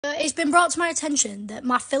It's been brought to my attention that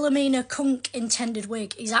my Philomena Kunk intended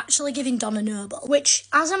wig is actually giving Donna Noble, which,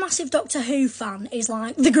 as a massive Doctor Who fan, is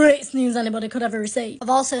like the greatest news anybody could ever receive. I've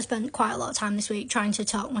also spent quite a lot of time this week trying to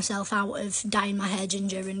talk myself out of dyeing my hair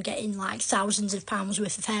ginger and getting like thousands of pounds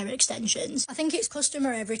worth of hair extensions. I think it's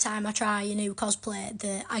customary every time I try a new cosplay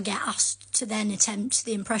that I get asked to then attempt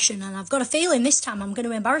the impression, and I've got a feeling this time I'm going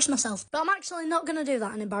to embarrass myself. But I'm actually not going to do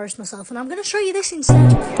that and embarrass myself, and I'm going to show you this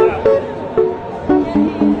instead.